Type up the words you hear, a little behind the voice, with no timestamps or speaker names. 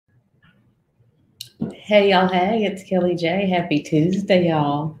Hey y'all, hey, it's Kelly J. Happy Tuesday,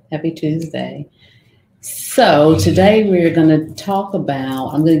 y'all. Happy Tuesday. So, today we're going to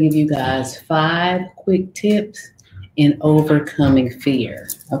I'm going to give you guys 5 quick tips in overcoming fear.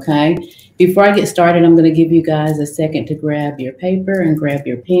 Okay. Before I get started, I'm going to give you guys a second to grab your paper and grab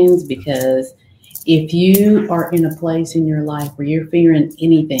your pens because if you are in a place in your life where you're fearing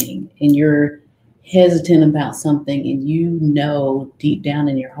anything and you're hesitant about something and you know deep down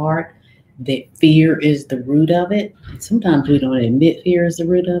in your heart that fear is the root of it, sometimes we don't admit fear is the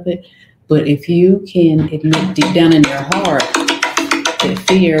root of it, but if you can admit deep down in your heart that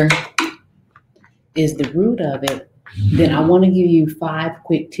fear is the root of it, then I want to give you 5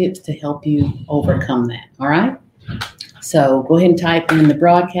 quick tips to help you overcome that. All right? So go ahead and type in the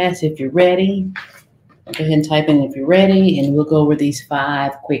broadcast if you're ready. Go ahead and type in if you're ready, and we'll go over these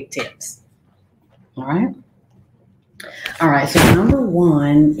 5 quick tips. All right? All right, so number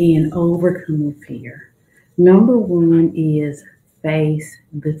one in overcoming fear. Number one is face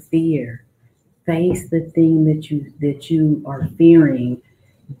the fear. Face the thing that you are fearing.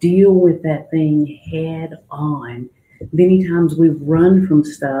 Deal with that thing head on. Many times we run from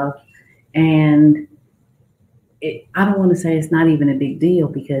stuff, and I don't want to say it's not even a big deal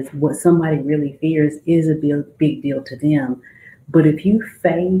because what somebody really fears is a big deal to them. But if you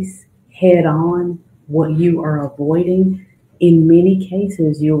face head on what you are avoiding, in many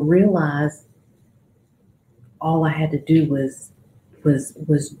cases you'll realize all I had to do was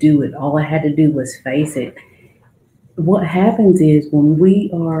do it. All I had to do was face it. What happens is when we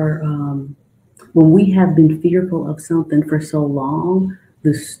have been fearful of something for so long,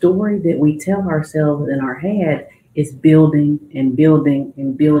 the story that we tell ourselves in our head is building and building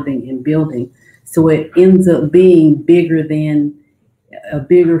and building and building. So it ends up being bigger than a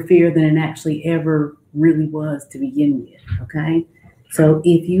bigger fear than it actually ever really was to begin with. Okay. So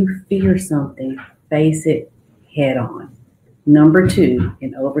if you fear something, face it head on. Number two,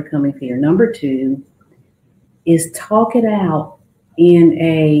 in overcoming fear. Number two is talk it out in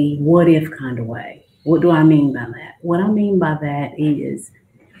a what if kind of way. What do I mean by that? What I mean by that is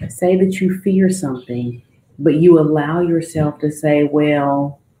say that you fear something, but you allow yourself to say,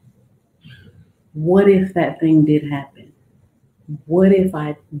 well, what if that thing did happen? What if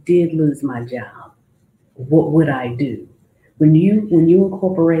I did lose my job? What would I do? When you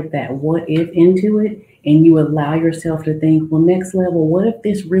incorporate that what if into it and you allow yourself to think, well, next level, what if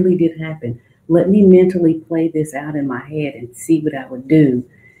this really did happen? Let me mentally play this out in my head and see what I would do.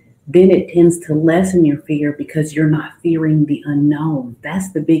 Then it tends to lessen your fear because you're not fearing the unknown. That's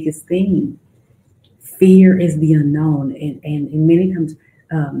the biggest thing. Fear is the unknown. And many times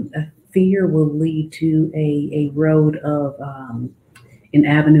a fear will lead to a road of an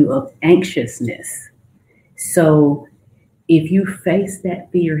avenue of anxiousness. So if you face that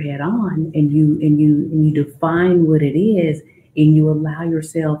fear head on and you define what it is and you allow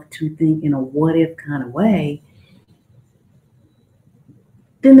yourself to think in a what if kind of way,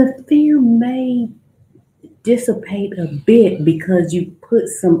 then the fear may dissipate a bit because you put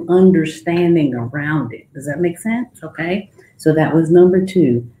some understanding around it. Does that make sense? Okay. So that was number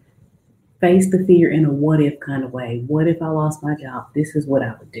two. Face the fear in a what if kind of way. What if I lost my job? This is what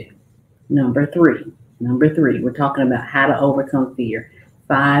I would do. Number three. We're talking about how to overcome fear.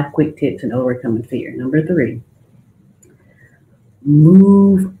 5 quick tips in overcoming fear. Number three,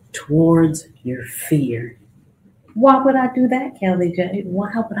 move towards your fear. Why would I do that, Kelly J?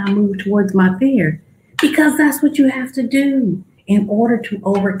 Why would I move towards my fear? Because that's what you have to do in order to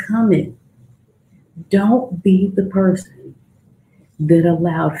overcome it. Don't be the person that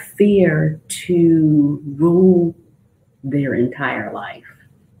allowed fear to rule their entire life.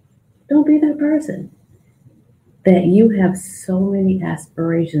 Don't be that person. That you have so many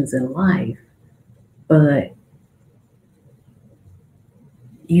aspirations in life, but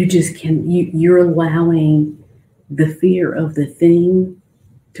you're allowing the fear of the thing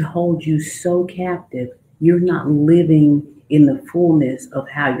to hold you so captive, you're not living in the fullness of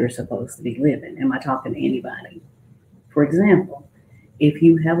how you're supposed to be living. Am I talking to anybody? For example, if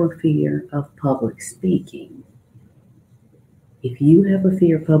you have a fear of public speaking, and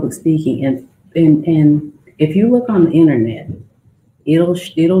if you look on the internet, it'll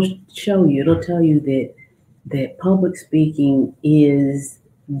tell you that public speaking is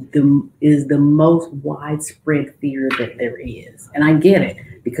the most widespread fear that there is. And I get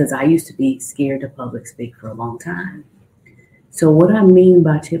it because I used to be scared to public speak for a long time. So what I mean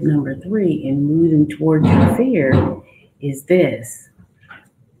by tip number three in moving towards your fear is this: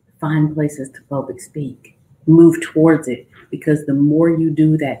 find places to public speak. Move towards it, because the more you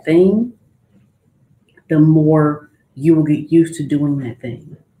do that thing, the more you will get used to doing that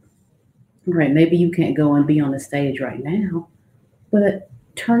thing. Right? Maybe you can't go and be on the stage right now, but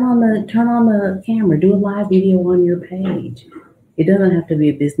turn on the camera, do a live video on your page. It doesn't have to be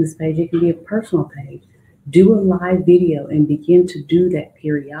a business page, it can be a personal page. Do a live video and begin to do that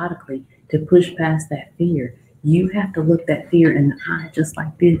periodically to push past that fear. You have to look that fear in the eye just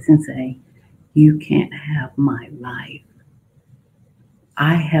like this and say, you can't have my life.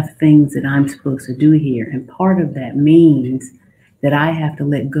 I have things that I'm supposed to do here. And part of that means that I have to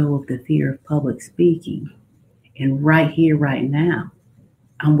let go of the fear of public speaking. And right here, right now,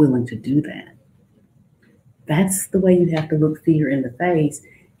 I'm willing to do that. That's the way you have to look fear in the face.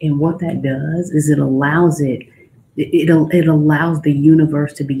 And what that does is it allows the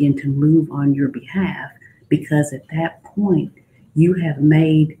universe to begin to move on your behalf, because at that point you have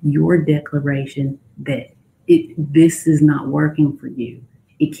made your declaration that this is not working for you.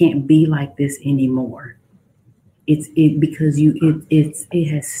 It can't be like this anymore. Because it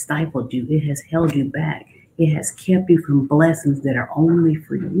has stifled you. It has held you back. It has kept you from blessings that are only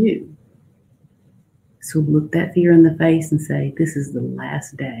for you. So look that fear in the face and say, this is the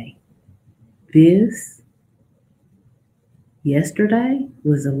last day. Yesterday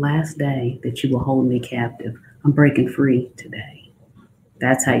was the last day that you will hold me captive. I'm breaking free today.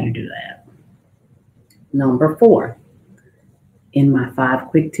 That's how you do that. Number 4, in my 5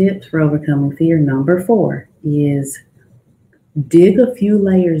 quick tips for overcoming fear, number 4 is dig a few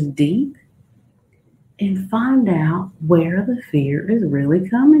layers deep and find out where the fear is really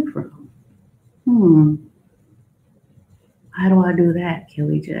coming from. How do I do that,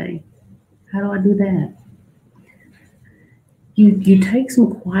 Kelly J? How do I do that? You take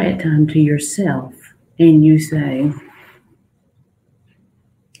some quiet time to yourself and you say,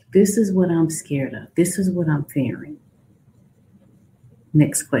 this is what I'm scared of. This is what I'm fearing.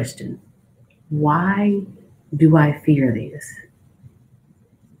 Next question. Why do I fear this?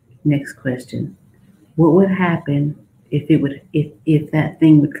 Next question. What would happen if that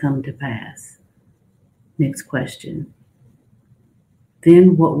thing would come to pass? Next question.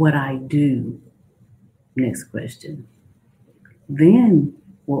 Then what would I do? Next question. Then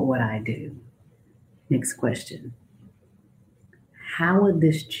what would I do? Next question. How would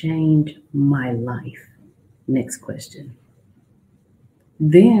this change my life? Next question.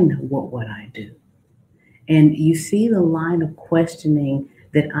 Then what would I do? And you see the line of questioning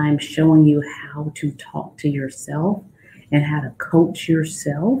that I'm showing you how to talk to yourself and how to coach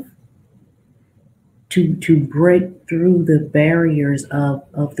yourself to break through the barriers of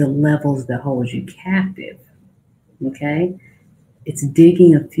the levels that hold you captive. Okay? It's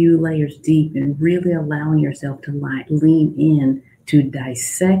digging a few layers deep and really allowing yourself to lean in to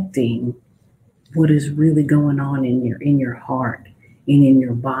dissecting what is really going on in your heart and in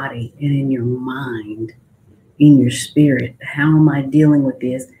your body and in your mind, in your spirit. How am I dealing with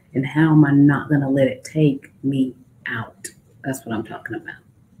this, and how am I not going to let it take me out? That's what I'm talking about.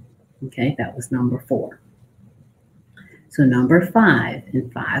 Okay, that was number 4. So number 5,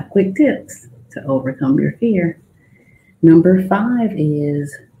 and 5 quick tips to overcome your fear. Number 5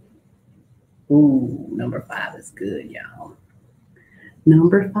 is, number 5 is good, y'all.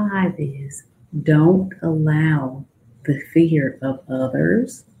 Number 5 is, don't allow the fear of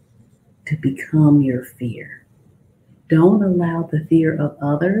others to become your fear. Don't allow the fear of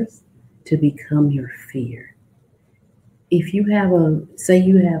others to become your fear. If you have a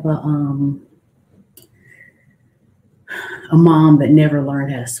mom that never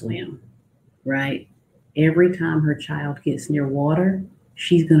learned how to swim, right? Every time her child gets near water,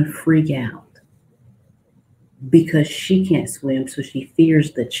 she's going to freak out because she can't swim. So she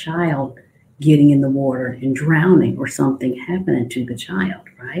fears the child getting in the water and drowning or something happening to the child,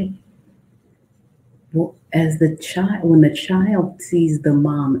 right? Well, when the child sees the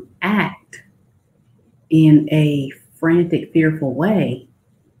mom act in a frantic, fearful way,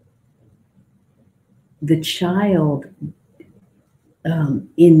 the child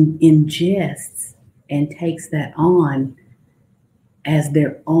ingests and takes that on as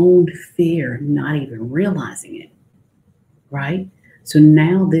their own fear, not even realizing it, right? So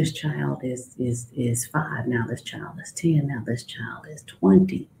now this child is 5, now this child is 10, now this child is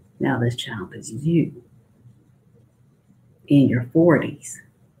 20, now this child is you in your 40s.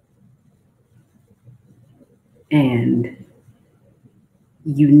 And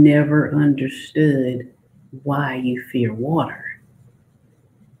you never understood why you fear water.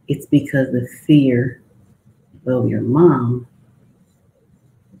 It's because the fear of your mom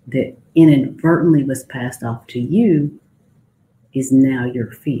that inadvertently was passed off to you is now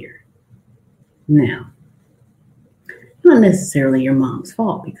your fear. Now, not necessarily your mom's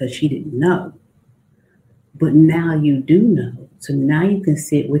fault because she didn't know, But now you do know. So now you can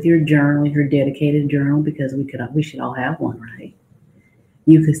sit with your journal, your dedicated journal, because we should all have one, right?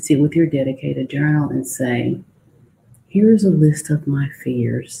 You could sit with your dedicated journal and say, here's a list of my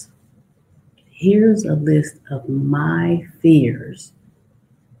fears. Here's a list of my fears.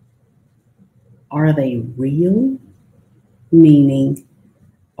 Are they real? Meaning,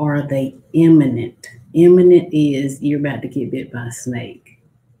 are they imminent? Imminent is you're about to get bit by a snake.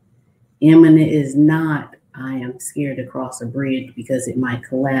 Imminent is not, I am scared to cross a bridge because it might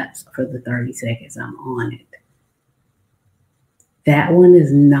collapse for the 30 seconds I'm on it. That one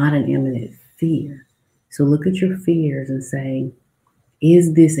is not an imminent fear. So look at your fears and say,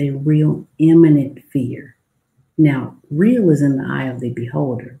 is this a real imminent fear? Now, real is in the eye of the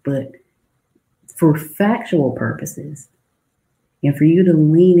beholder, but for factual purposes, and for you to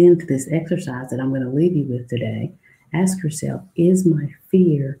lean into this exercise that I'm going to leave you with today, ask yourself, is my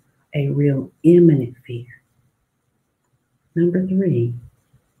fear a real imminent fear? Number 3,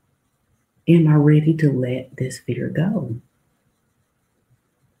 am I ready to let this fear go?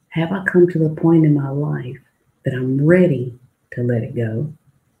 Have I come to the point in my life that I'm ready to let it go?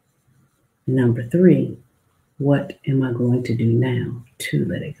 Number 3, what am I going to do now to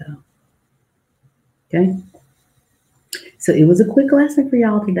let it go? Okay? So it was a quick lesson for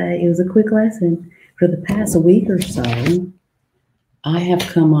y'all today. It was a quick lesson. For the past week or so, I have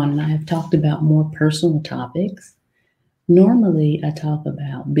come on and I have talked about more personal topics. Normally, I talk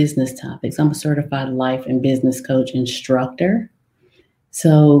about business topics. I'm a certified life and business coach instructor.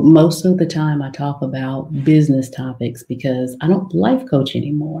 So most of the time I talk about business topics because I don't life coach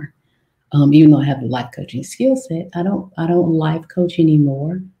anymore. Even though I have the life coaching skill set, I don't life coach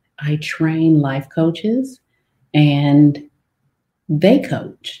anymore. I train life coaches and they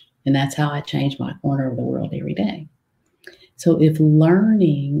coach. And that's how I change my corner of the world every day. So if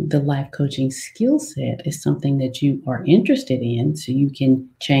learning the life coaching skill set is something that you are interested in, so you can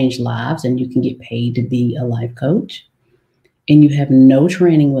change lives and you can get paid to be a life coach, and you have no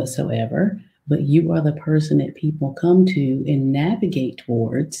training whatsoever, but you are the person that people come to and navigate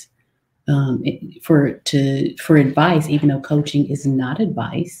towards for advice, even though coaching is not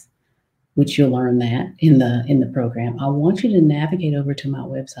advice, which you'll learn that in the program. I want you to navigate over to my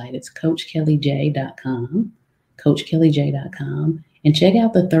website. It's coachkellyj.com, coachkellyj.com, and check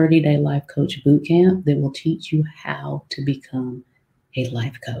out the 30-day life coach bootcamp that will teach you how to become a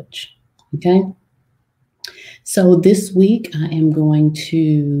life coach. Okay? So this week I am going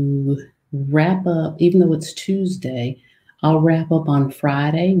to wrap up, even though it's Tuesday, I'll wrap up on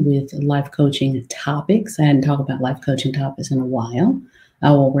Friday with life coaching topics. I hadn't talked about life coaching topics in a while.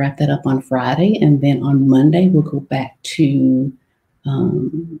 I will wrap that up on Friday, and then on Monday we'll go back to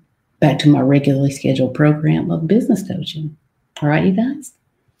my regularly scheduled program of business coaching. All right, you guys.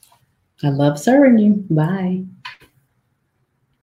 I love serving you. Bye.